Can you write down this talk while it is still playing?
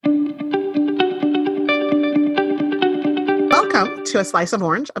Welcome to A Slice of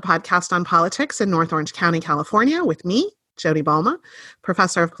Orange, a podcast on politics in North Orange County, California, with me, Jody Balma,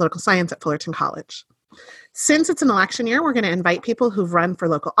 professor of political science at Fullerton College. Since it's an election year, we're going to invite people who've run for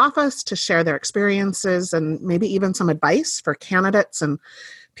local office to share their experiences and maybe even some advice for candidates and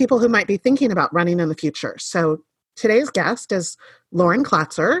people who might be thinking about running in the future. So today's guest is Lauren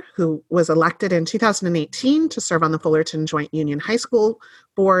Klatzker, who was elected in 2018 to serve on the Fullerton Joint Union High School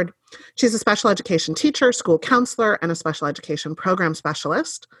Board. She's a special education teacher, school counselor, and a special education program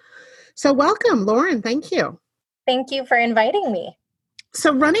specialist. So welcome, Lauren. Thank you. Thank you for inviting me.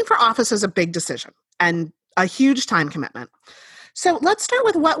 So running for office is a big decision and a huge time commitment. So let's start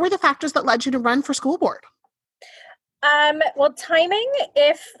with what were the factors that led you to run for school board? Well, timing,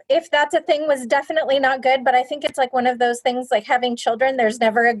 if that's a thing, was definitely not good, but I think it's like one of those things like having children. There's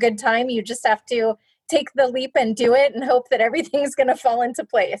never a good time. You just have to take the leap and do it and hope that everything's going to fall into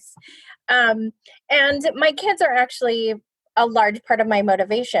place. And my kids are actually a large part of my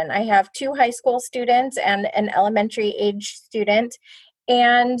motivation. I have 2 high school students and an elementary age student,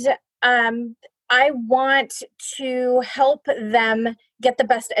 and I want to help them get the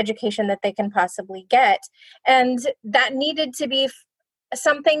best education that they can possibly get. And that needed to be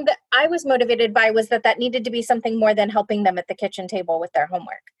something that I was motivated by, was that needed to be something more than helping them at the kitchen table with their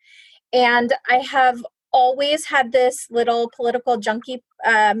homework. And I have always had this little political junkie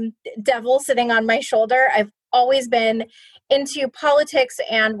devil sitting on my shoulder. I've always been into politics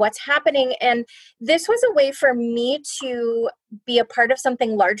and what's happening. And this was a way for me to be a part of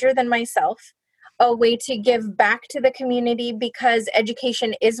something larger than myself, a way to give back to the community, because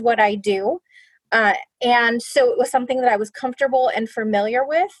education is what I do. And so it was something that I was comfortable and familiar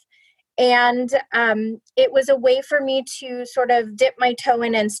with. And it was a way for me to sort of dip my toe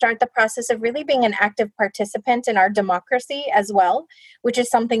in and start the process of really being an active participant in our democracy as well, which is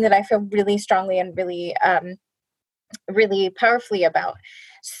something that I feel really strongly and really powerfully about.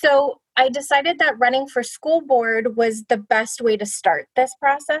 So I decided that running for school board was the best way to start this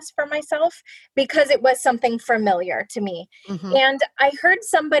process for myself, because it was something familiar to me. Mm-hmm. And I heard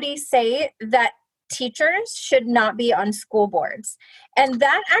somebody say that teachers should not be on school boards. And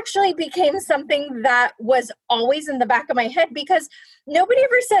that actually became something that was always in the back of my head, because nobody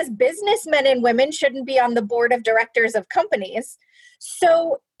ever says businessmen and women shouldn't be on the board of directors of companies.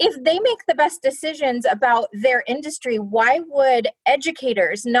 So if they make the best decisions about their industry, why would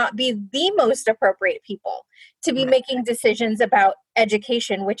educators not be the most appropriate people to be making decisions about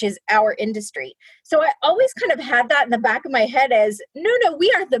education, which is our industry? So I always kind of had that in the back of my head as, no,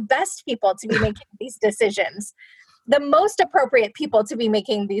 we are the best people to be making these decisions, the most appropriate people to be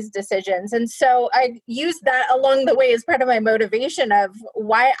making these decisions. And so I used that along the way as part of my motivation of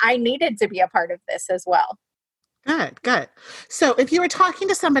why I needed to be a part of this as well. Good. So if you were talking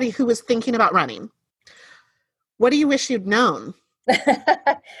to somebody who was thinking about running, what do you wish you'd known?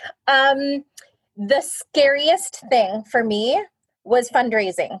 The scariest thing for me was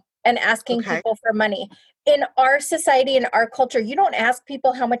fundraising and asking people for money. In our society, in our culture, you don't ask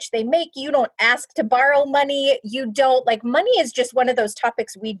people how much they make. You don't ask to borrow money. You don't, money is just one of those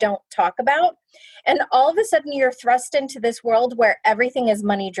topics we don't talk about. And all of a sudden you're thrust into this world where everything is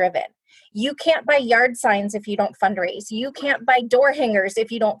money driven. You can't buy yard signs if you don't fundraise. You can't buy door hangers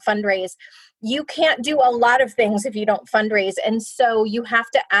if you don't fundraise. You can't do a lot of things if you don't fundraise. And so you have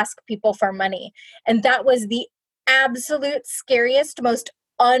to ask people for money. And that was the absolute scariest, most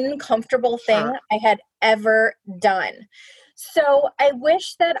uncomfortable thing I had ever done. So I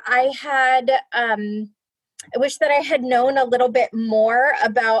wish that I had known a little bit more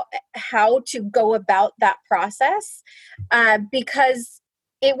about how to go about that process, because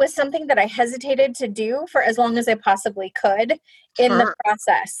it was something that I hesitated to do for as long as I possibly could in the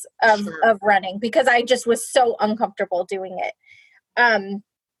process of running, because I just was so uncomfortable doing it.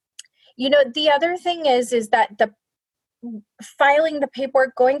 The other thing is that the filing the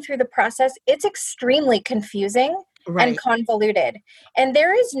paperwork, going through the process, it's extremely confusing and convoluted. And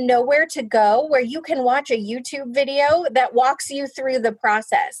there is nowhere to go where you can watch a YouTube video that walks you through the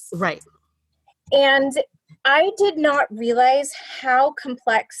process. Right. And I did not realize how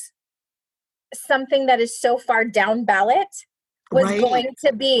complex something that is so far down ballot was going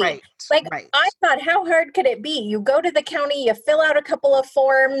to be. I thought, how hard could it be? You go to the county, you fill out a couple of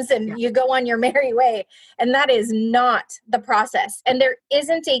forms, and you go on your merry way. And that is not the process. And there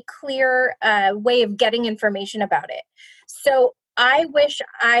isn't a clear way of getting information about it. So I wish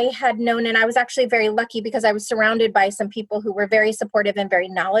I had known, and I was actually very lucky because I was surrounded by some people who were very supportive and very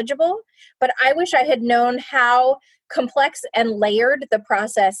knowledgeable, but I wish I had known how complex and layered the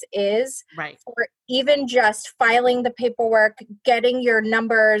process is for even just filing the paperwork, getting your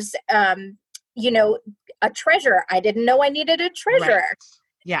numbers, a treasurer. I didn't know I needed a treasurer. Right.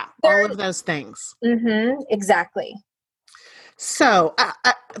 Yeah, all of those things. Exactly. So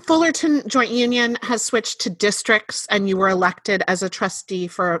Fullerton Joint Union has switched to districts, and you were elected as a trustee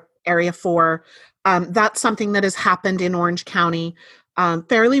for Area 4. That's something that has happened in Orange County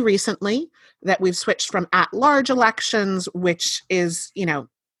fairly recently, that we've switched from at-large elections, which is,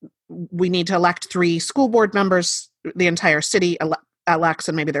 we need to elect 3 school board members, the entire city elects,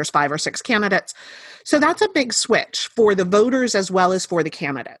 and maybe there's 5 or 6 candidates. So that's a big switch for the voters as well as for the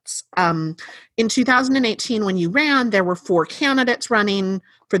candidates. In 2018, when you ran, there were 4 candidates running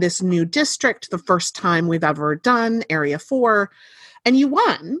for this new district, the first time we've ever done Area 4, and you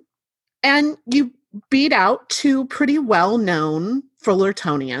won. And you beat out 2 pretty well-known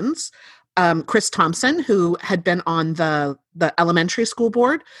Fullertonians, Chris Thompson, who had been on the elementary school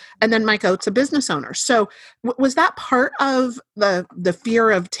board, and then Mike Oates, a business owner. So was that part of the fear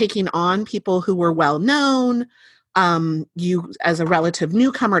of taking on people who were well-known, you as a relative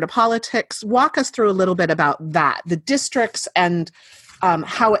newcomer to politics? Walk us through a little bit about that, the districts, and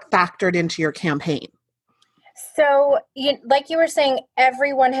how it factored into your campaign. So, like you were saying,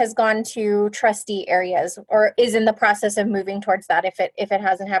 everyone has gone to trustee areas or is in the process of moving towards that if it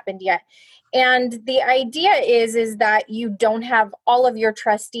hasn't happened yet. And the idea is that you don't have all of your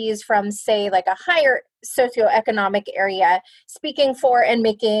trustees from, say, like a higher socioeconomic area speaking for and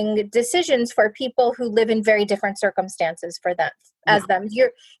making decisions for people who live in very different circumstances for them as them.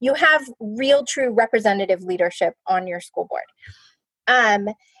 You have real, true representative leadership on your school board.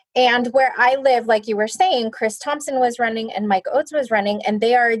 And where I live, like you were saying, Chris Thompson was running and Mike Oates was running, and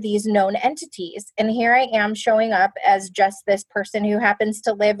they are these known entities. And here I am showing up as just this person who happens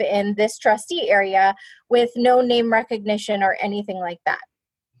to live in this trustee area with no name recognition or anything like that.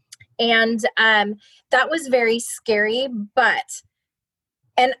 And that was very scary,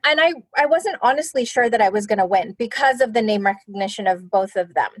 and I wasn't honestly sure that I was going to win because of the name recognition of both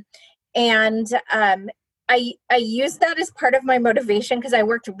of them. And I used that as part of my motivation because I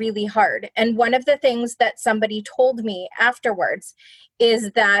worked really hard. And one of the things that somebody told me afterwards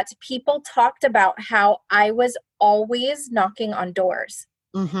is that people talked about how I was always knocking on doors,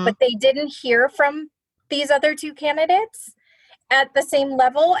 but they didn't hear from these other 2 candidates at the same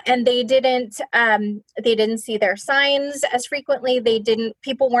level, and they didn't see their signs as frequently.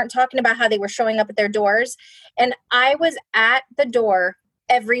 People weren't talking about how they were showing up at their doors. And I was at the door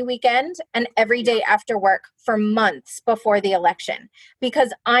every weekend and every day after work for months before the election,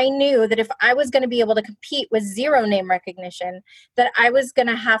 because I knew that if I was going to be able to compete with 0 name recognition, that I was going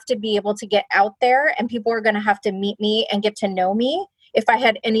to have to be able to get out there and people were going to have to meet me and get to know me if I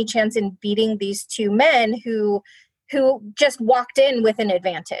had any chance in beating these 2 men who just walked in with an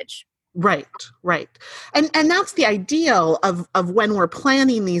advantage. Right. And that's the ideal of when we're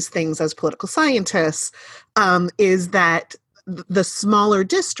planning these things as political scientists, is that the smaller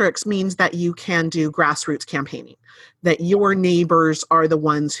districts means that you can do grassroots campaigning, that your neighbors are the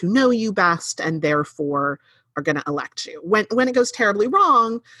ones who know you best and therefore are going to elect you. When it goes terribly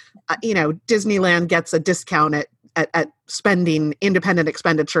wrong, Disneyland gets a discount at spending independent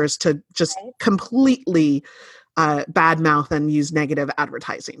expenditures to just completely badmouth and use negative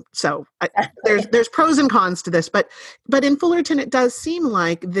advertising. So there's pros and cons to this, but in Fullerton, it does seem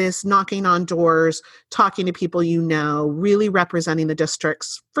like this knocking on doors, talking to people really representing the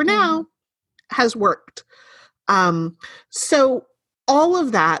districts for now has worked. So all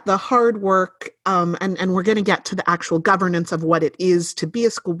of that, the hard work, and we're going to get to the actual governance of what it is to be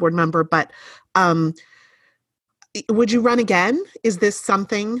a school board member, but would you run again? Is this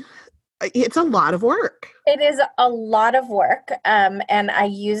something? It's a lot of work. It is a lot of work. And I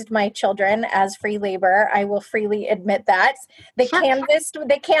used my children as free labor. I will freely admit that. They canvassed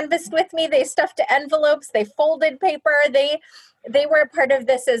with me. They stuffed envelopes. They folded paper. They were a part of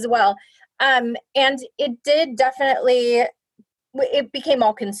this as well. And it did definitely, it became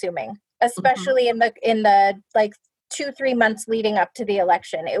all consuming, especially in the 2-3 months leading up to the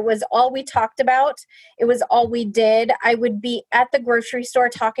election. It was all we talked about. It was all we did. I would be at the grocery store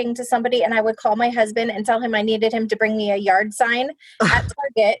talking to somebody and I would call my husband and tell him I needed him to bring me a yard sign at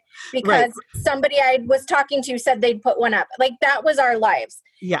Target because somebody I was talking to said they'd put one up. Like, that was our lives.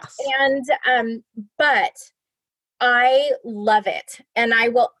 Yes. And, but I love it and I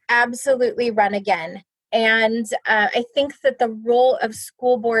will absolutely run again. And I think that the role of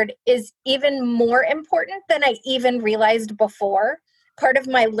school board is even more important than I even realized before. Part of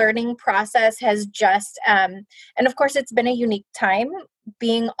my learning process has just, and of course, it's been a unique time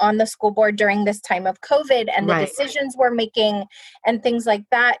being on the school board during this time of COVID and the decisions we're making and things like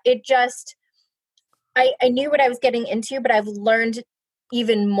that. It just, I knew what I was getting into, but I've learned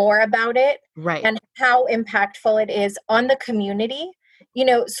even more about it Right. and how impactful it is on the community. You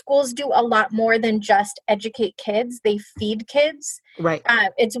know, schools do a lot more than just educate kids. They feed kids. Right.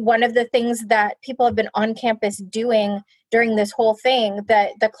 It's one of the things that people have been on campus doing during this whole thing,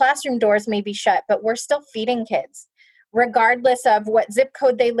 that the classroom doors may be shut, but we're still feeding kids. Regardless of what zip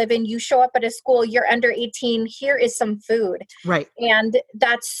code they live in, you show up at a school, you're under 18, here is some food. Right. And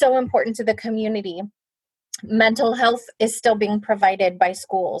that's so important to the community. Mental health is still being provided by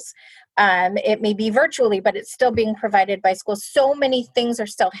schools. It may be virtually, but it's still being provided by schools. So many things are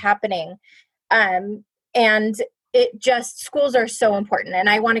still happening. And schools are so important. And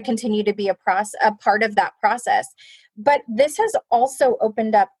I want to continue to be a part of that process. But this has also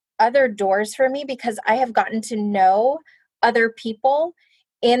opened up other doors for me because I have gotten to know other people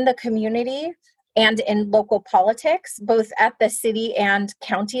in the community and in local politics, both at the city and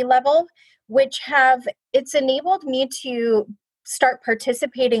county level, which it's enabled me to start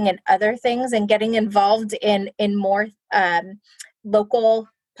participating in other things and getting involved in more local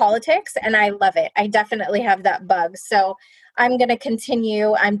politics. And I love it. I definitely have that bug. So I'm going to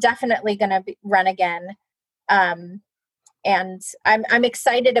continue. I'm definitely going to run again. And I'm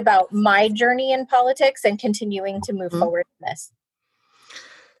excited about my journey in politics and continuing to move forward in this.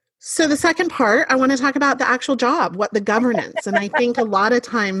 So the second part, I want to talk about the actual job, what the governance. And I think a lot of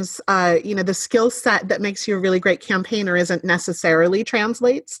times, the skill set that makes you a really great campaigner isn't necessarily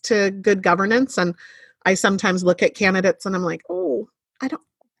translates to good governance. And I sometimes look at candidates and I'm like, oh, I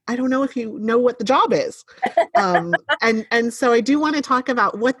don't know if you know what the job is. And so I do want to talk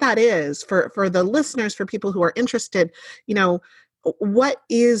about what that is for the listeners, for people who are interested, what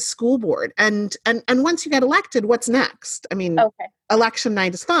is school board? And once you get elected, what's next? I mean, okay. Election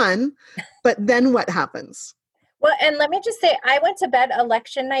night is fun, but then what happens? Well, and let me just say, I went to bed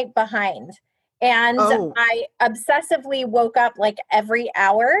election night behind. And I obsessively woke up like every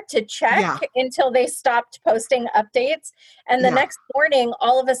hour to check until they stopped posting updates. And the next morning,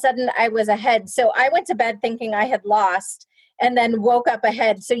 all of a sudden, I was ahead. So I went to bed thinking I had lost and then woke up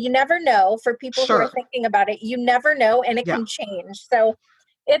ahead. So you never know. For people who are thinking about it, you never know, and it can change. So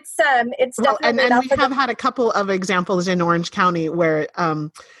it's definitely. And we have had a couple of examples in Orange County where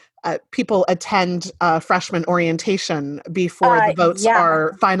people attend freshman orientation before the votes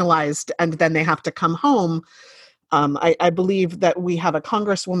are finalized, and then they have to come home. I believe that we have a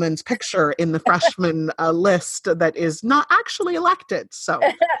congresswoman's picture in the freshman list that is not actually elected. So,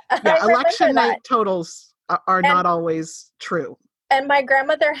 election night totals are not always true. And my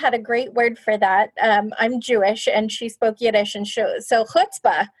grandmother had a great word for that. I'm Jewish, and she spoke Yiddish, and so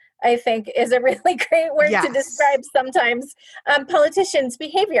chutzpah, I think, is a really great word to describe sometimes politicians'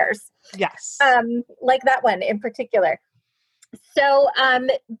 behaviors. Yes. Like that one in particular. So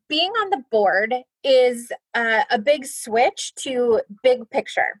being on the board is a big switch to big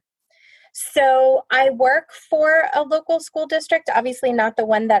picture. So I work for a local school district, obviously not the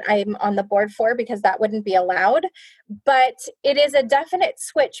one that I'm on the board for because that wouldn't be allowed, but it is a definite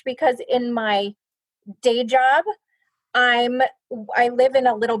switch because in my day job, I live in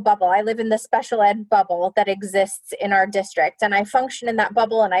a little bubble. I live in the special ed bubble that exists in our district, and I function in that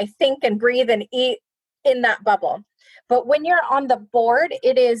bubble, and I think and breathe and eat in that bubble. But when you're on the board,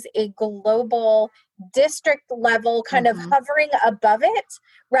 it is a global district level kind of hovering above it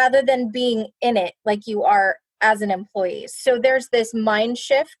rather than being in it like you are as an employee. So there's this mind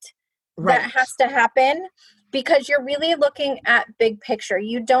shift that has to happen because you're really looking at big picture.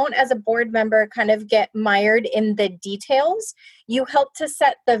 You don't, as a board member, kind of get mired in the details. You help to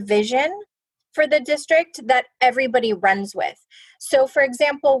set the vision for the district that everybody runs with. So for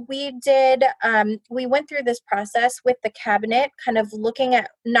example, we went through this process with the cabinet, kind of looking at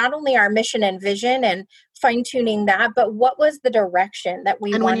not only our mission and vision and fine tuning that, but what was the direction that we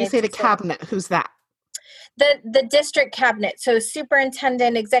wanted. And when you say the cabinet, who's that? The district cabinet. So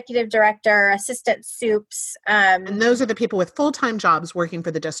superintendent, executive director, assistant soups. And those are the people with full-time jobs working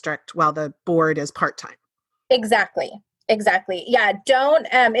for the district while the board is part-time. Exactly. Yeah. Don't,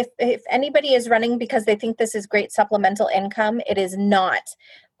 if anybody is running because they think this is great supplemental income, it is not.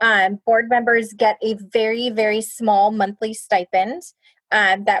 Board members get a very, very small monthly stipend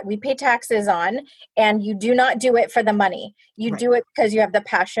that we pay taxes on, and you do not do it for the money. You do it because you have the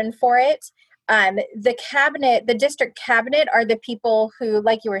passion for it. The district cabinet are the people who,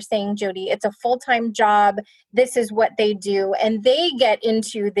 like you were saying, Jody, it's a full-time job. This is what they do. And they get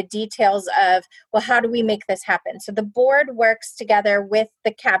into the details of, well, how do we make this happen? So the board works together with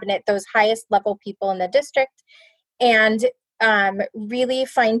the cabinet, those highest level people in the district, and really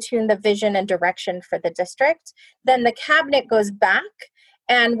fine-tune the vision and direction for the district. Then the cabinet goes back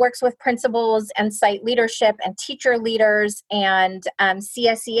and works with principals and site leadership and teacher leaders and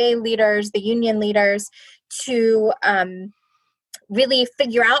CSEA leaders, the union leaders, to really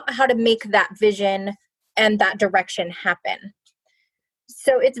figure out how to make that vision and that direction happen.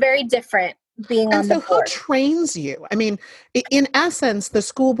 So it's very different being on the board. And so who trains you? I mean, in essence, the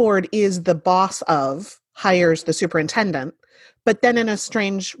school board is the boss hires the superintendent, but then in a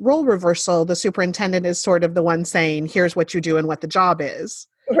strange role reversal, the superintendent is sort of the one saying, here's what you do and what the job is.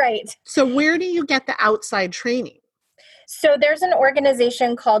 Right. So where do you get the outside training? So there's an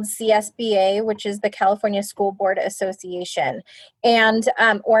organization called CSBA, which is the California School Board Association. And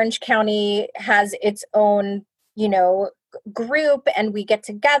Orange County has its own, group, and we get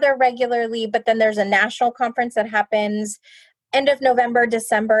together regularly. But then there's a national conference that happens end of November,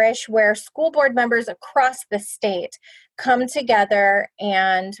 December-ish, where school board members across the state come together,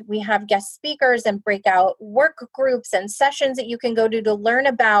 and we have guest speakers and breakout work groups and sessions that you can go to learn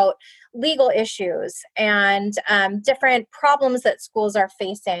about legal issues and different problems that schools are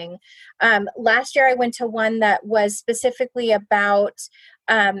facing. Last year, I went to one that was specifically about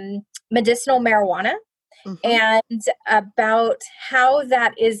medicinal marijuana. And about how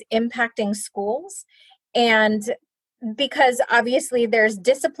that is impacting schools. And because obviously there's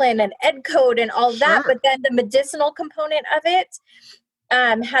discipline and ed code and all that, but then the medicinal component of it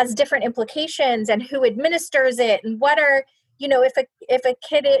has different implications, and who administers it, and what are, if a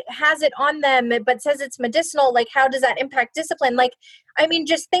kid has it on them but says it's medicinal, like how does that impact discipline? Like, I mean,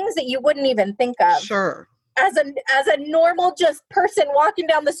 just things that you wouldn't even think of. Sure. As a normal just person walking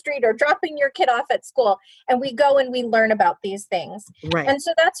down the street or dropping your kid off at school, and we go and we learn about these things. Right. And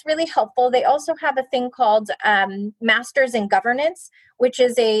so that's really helpful. They also have a thing called Masters in Governance, which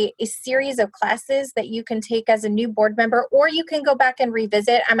is a series of classes that you can take as a new board member, or you can go back and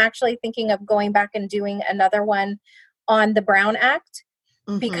revisit. I'm actually thinking of going back and doing another one on the Brown Act,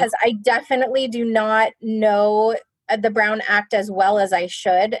 because I definitely do not know the Brown Act as well as I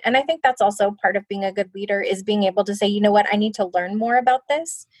should. And I think that's also part of being a good leader, is being able to say, you know what, I need to learn more about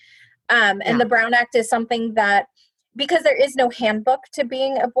this. And the Brown Act is something that, because there is no handbook to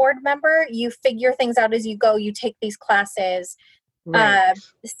being a board member, you figure things out as you go. You take these classes. Right.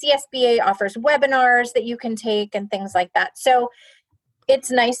 The CSBA offers webinars that you can take and things like that. So it's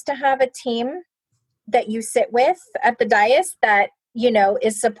nice to have a team that you sit with at the dais that,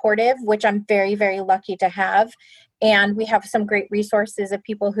 is supportive, which I'm very, very lucky to have. And we have some great resources of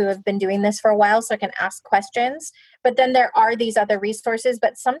people who have been doing this for a while, so I can ask questions. But then there are these other resources,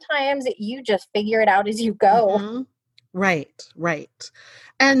 but sometimes you just figure it out as you go. Right.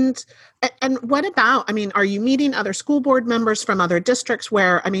 And what about, are you meeting other school board members from other districts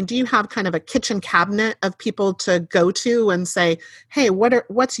where, do you have kind of a kitchen cabinet of people to go to and say, hey,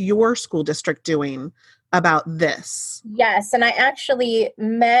 what's your school district doing about this? Yes. And I actually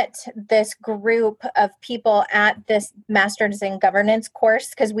met this group of people at this Masters in Governance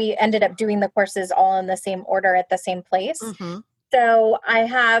course, because we ended up doing the courses all in the same order at the same place. So I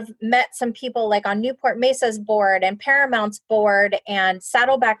have met some people like on Newport Mesa's board and Paramount's board and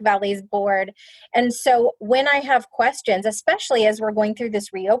Saddleback Valley's board. And so when I have questions, especially as we're going through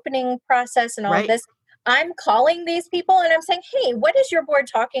this reopening process and all of this, I'm calling these people and I'm saying, hey, what is your board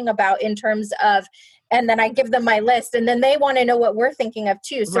talking about in terms of, and then I give them my list, and then they want to know what we're thinking of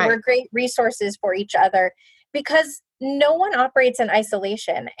too. So we're great resources for each other, because no one operates in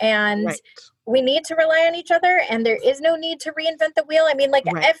isolation, and we need to rely on each other, and there is no need to reinvent the wheel.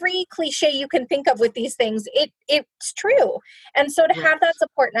 Every cliche you can think of with these things, it's true. And so to have that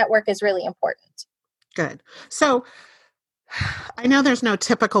support network is really important. Good. So I know there's no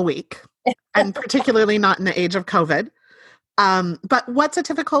typical week, and particularly not in the age of COVID. But what's a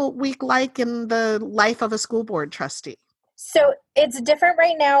typical week like in the life of a school board trustee? So it's different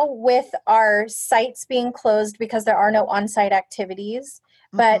right now with our sites being closed because there are no on-site activities.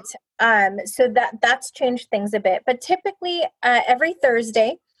 But so that's changed things a bit. But typically every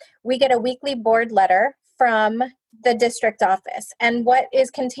Thursday, we get a weekly board letter from the district office. And what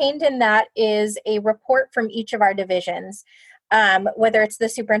is contained in that is a report from each of our divisions. Whether it's the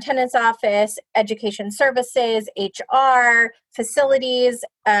superintendent's office, education services, HR, facilities,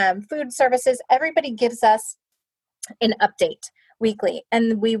 food services, everybody gives us an update weekly.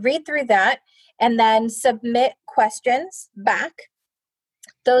 And we read through that and then submit questions back.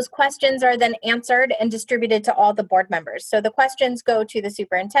 Those questions are then answered and distributed to all the board members. So the questions go to the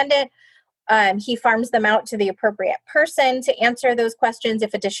superintendent. He farms them out to the appropriate person to answer those questions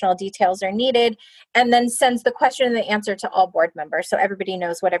if additional details are needed, and then sends the question and the answer to all board members, so everybody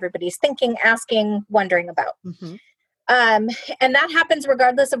knows what everybody's thinking, asking, wondering about. And that happens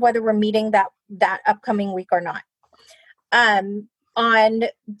regardless of whether we're meeting that upcoming week or not. On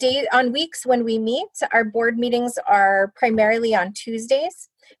weeks when we meet, our board meetings are primarily on Tuesdays.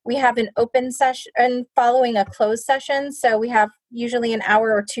 We have an open session following a closed session. So we have usually an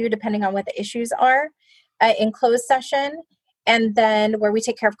hour or two, depending on what the issues are, in closed session. And then where we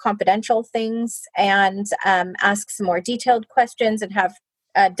take care of confidential things and ask some more detailed questions and have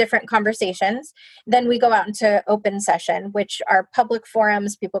different conversations. Then we go out into open session, which are public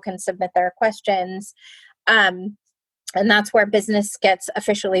forums. People can submit their questions. And that's where business gets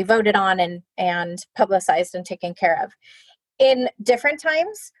officially voted on and publicized and taken care of. In different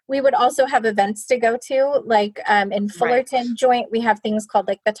times, we would also have events to go to, like in Fullerton Joint, we have things called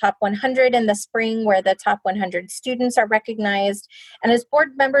like the Top 100 in the spring, where the top 100 students are recognized. And as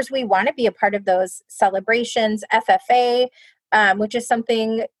board members, we want to be a part of those celebrations. FFA, which is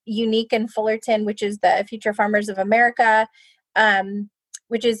something unique in Fullerton, which is the Future Farmers of America,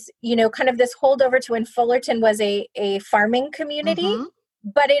 which is, kind of this holdover to when Fullerton was a farming community. Mm-hmm.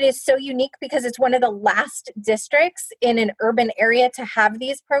 But it is so unique because it's one of the last districts in an urban area to have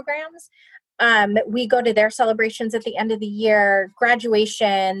these programs. We go to their celebrations at the end of the year,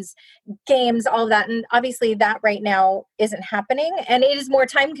 graduations, games, all of that. And obviously that right now isn't happening. And it is more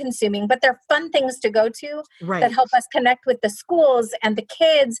time consuming, but they're fun things to go to that help us connect with the schools and the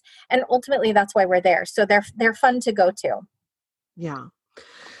kids. And ultimately that's why we're there. So they're fun to go to. Yeah.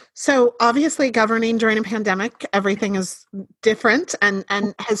 So obviously governing during a pandemic, everything is different and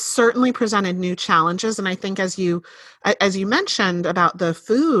has certainly presented new challenges. And I think as you mentioned about the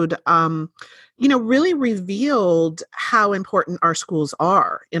food, really revealed how important our schools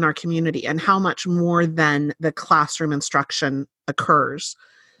are in our community and how much more than the classroom instruction occurs.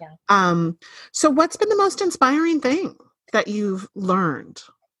 Yeah. So what's been the most inspiring thing that you've learned?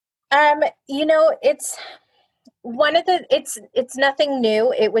 It's nothing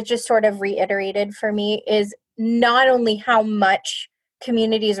new. It was just sort of reiterated for me is not only how much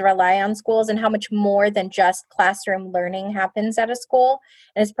communities rely on schools and how much more than just classroom learning happens at a school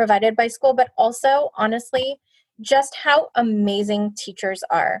and is provided by school, but also, honestly, just how amazing teachers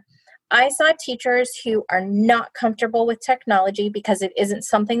are. I saw teachers who are not comfortable with technology because it isn't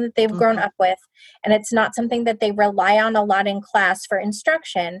something that they've grown up with, and it's not something that they rely on a lot in class for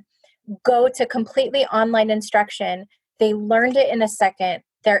instruction, go to completely online instruction. They learned it in a second.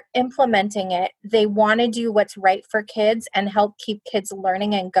 They're implementing it. They want to do what's right for kids and help keep kids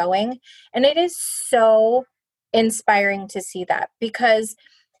learning and going. And it is so inspiring to see that because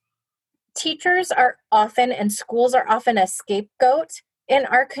teachers are often and schools are often a scapegoat in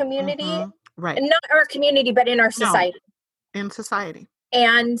our community. Mm-hmm. Right. And not our community, but in our society. No, in society.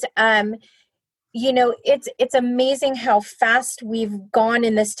 And it's amazing how fast we've gone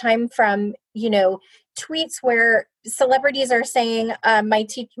in this time from, tweets where celebrities are saying my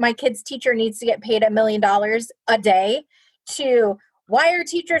kid's teacher needs to get paid $1 million a day to why are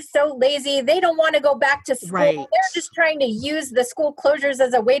teachers so lazy? They don't want to go back to school. Right. They're just trying to use the school closures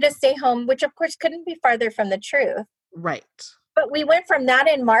as a way to stay home, which of course couldn't be farther from the truth. Right. But we went from that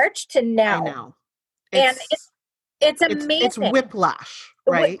in March to now. I know. It's amazing. It's whiplash,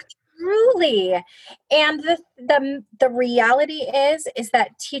 right? Truly. And the reality is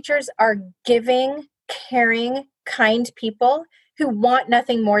that teachers are giving, caring, kind people who want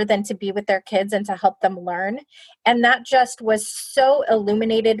nothing more than to be with their kids and to help them learn. And that just was so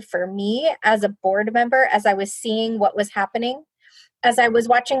illuminated for me as a board member as I was seeing what was happening, as I was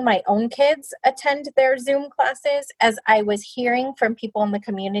watching my own kids attend their Zoom classes, as I was hearing from people in the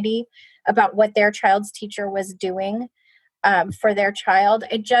community about what their child's teacher was doing for their child.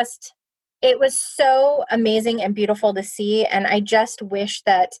 It was so amazing and beautiful to see. And I just wish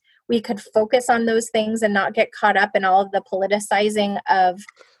that we could focus on those things and not get caught up in all of the politicizing of,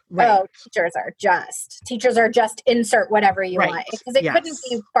 teachers are just insert whatever you want. Because it couldn't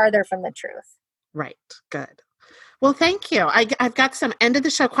be farther from the truth. Right. Good. Well, thank you. I've got some end of the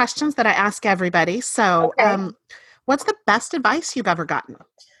show questions that I ask everybody. So what's the best advice you've ever gotten?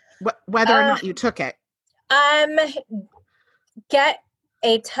 Whether or not you took it? Get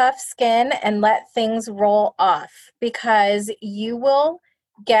a tough skin and let things roll off because you will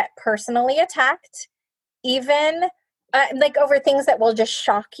get personally attacked, even over things that will just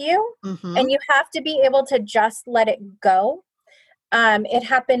shock you. Mm-hmm. And you have to be able to just let it go. It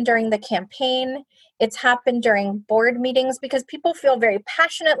happened during the campaign. It's happened during board meetings because people feel very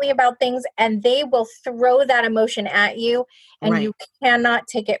passionately about things and they will throw that emotion at you and you cannot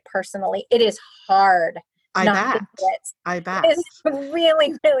take it personally. It is hard. I bet. It's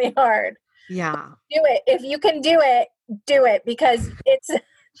really, really hard. Yeah. Do it. If you can do it because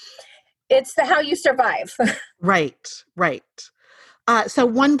it's how you survive. Right. So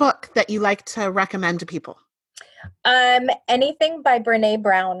one book that you like to recommend to people? Anything by Brene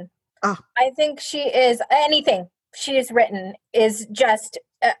Brown. Oh, I think anything she has written is just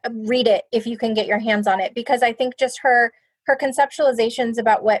read it if you can get your hands on it, because I think just her conceptualizations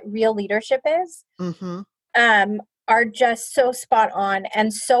about what real leadership is mm-hmm. Are just so spot on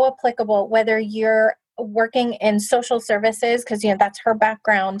and so applicable, whether you're working in social services, because that's her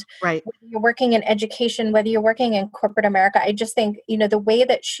background, Right. whether you're working in education, whether you're working in corporate America. I just think the way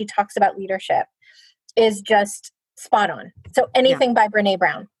that she talks about leadership is just spot on. So anything by Brene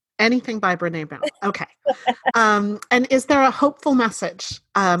Brown. Anything by Brene Brown. Okay. And is there a hopeful message?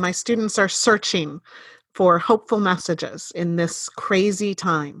 My students are searching for hopeful messages in this crazy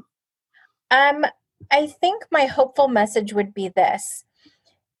time. I think my hopeful message would be this,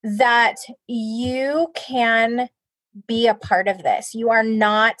 that you can be a part of this. You are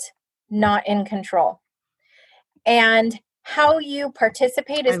not in control. And how you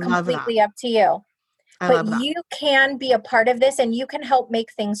participate is completely up to you. But you can be a part of this, and you can help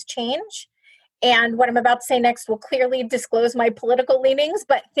make things change. And what I'm about to say next will clearly disclose my political leanings,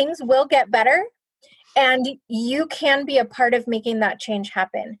 but things will get better. And you can be a part of making that change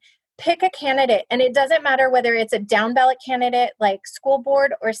happen. Pick a candidate, and it doesn't matter whether it's a down ballot candidate like school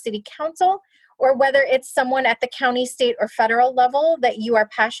board or city council, or whether it's someone at the county, state, or federal level that you are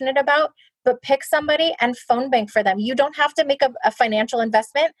passionate about, but pick somebody and phone bank for them. You don't have to make a financial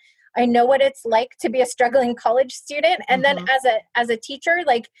investment. I know what it's like to be a struggling college student. And then as a teacher,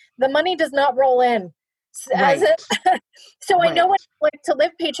 like, the money does not roll in. Right. So I know what it's like to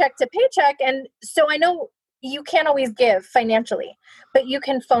live paycheck to paycheck. And so I know you can't always give financially, but you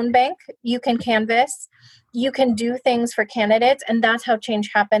can phone bank, you can canvass, you can do things for candidates. And that's how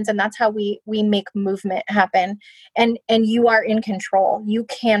change happens. And that's how we make movement happen. And you are in control. You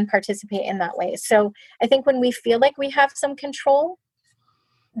can participate in that way. So I think when we feel like we have some control,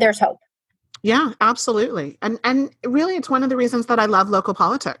 there's hope. Yeah, absolutely. And really, it's one of the reasons that I love local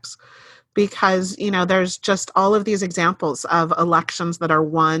politics, because, there's just all of these examples of elections that are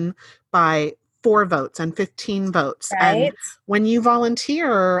won by 4 votes and 15 votes. Right. And when you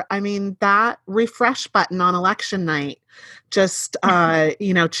volunteer, that refresh button on election night, just,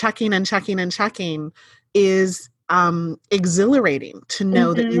 checking and checking and checking is exhilarating to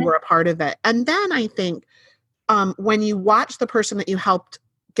know that you were a part of it. And then I think when you watch the person that you helped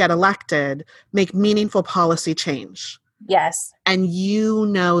get elected make meaningful policy change. Yes. And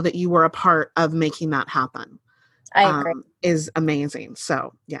that you were a part of making that happen. I agree. Is amazing.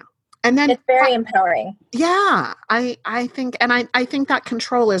 So, yeah. And then it's very empowering. Yeah. I think that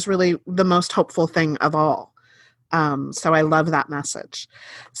control is really the most hopeful thing of all. So I love that message.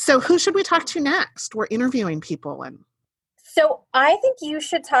 So who should we talk to next? We're interviewing people. So I think you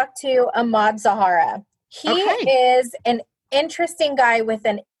should talk to Ahmad Zahara. He is an interesting guy with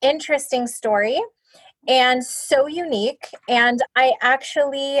an interesting story, and so unique. And I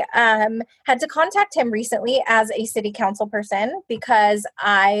actually had to contact him recently as a city council person, because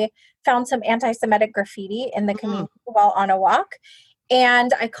I found some anti-Semitic graffiti in the community while on a walk.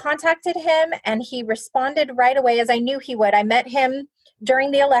 And I contacted him, and he responded right away, as I knew he would. I met him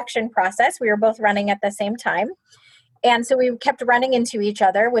during the election process. We were both running at the same time. And so we kept running into each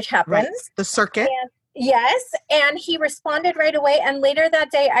other, which happens. Right. The circuit. Yes. And he responded right away. And later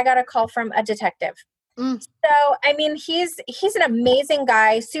that day, I got a call from a detective. So, he's an amazing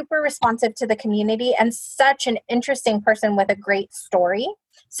guy, super responsive to the community, and such an interesting person with a great story.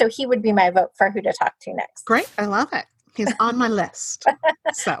 So he would be my vote for who to talk to next. Great. I love it. He's on my list.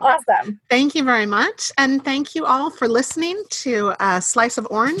 So awesome. Thank you very much. And thank you all for listening to a Slice of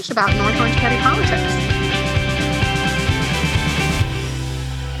Orange about North Orange County politics.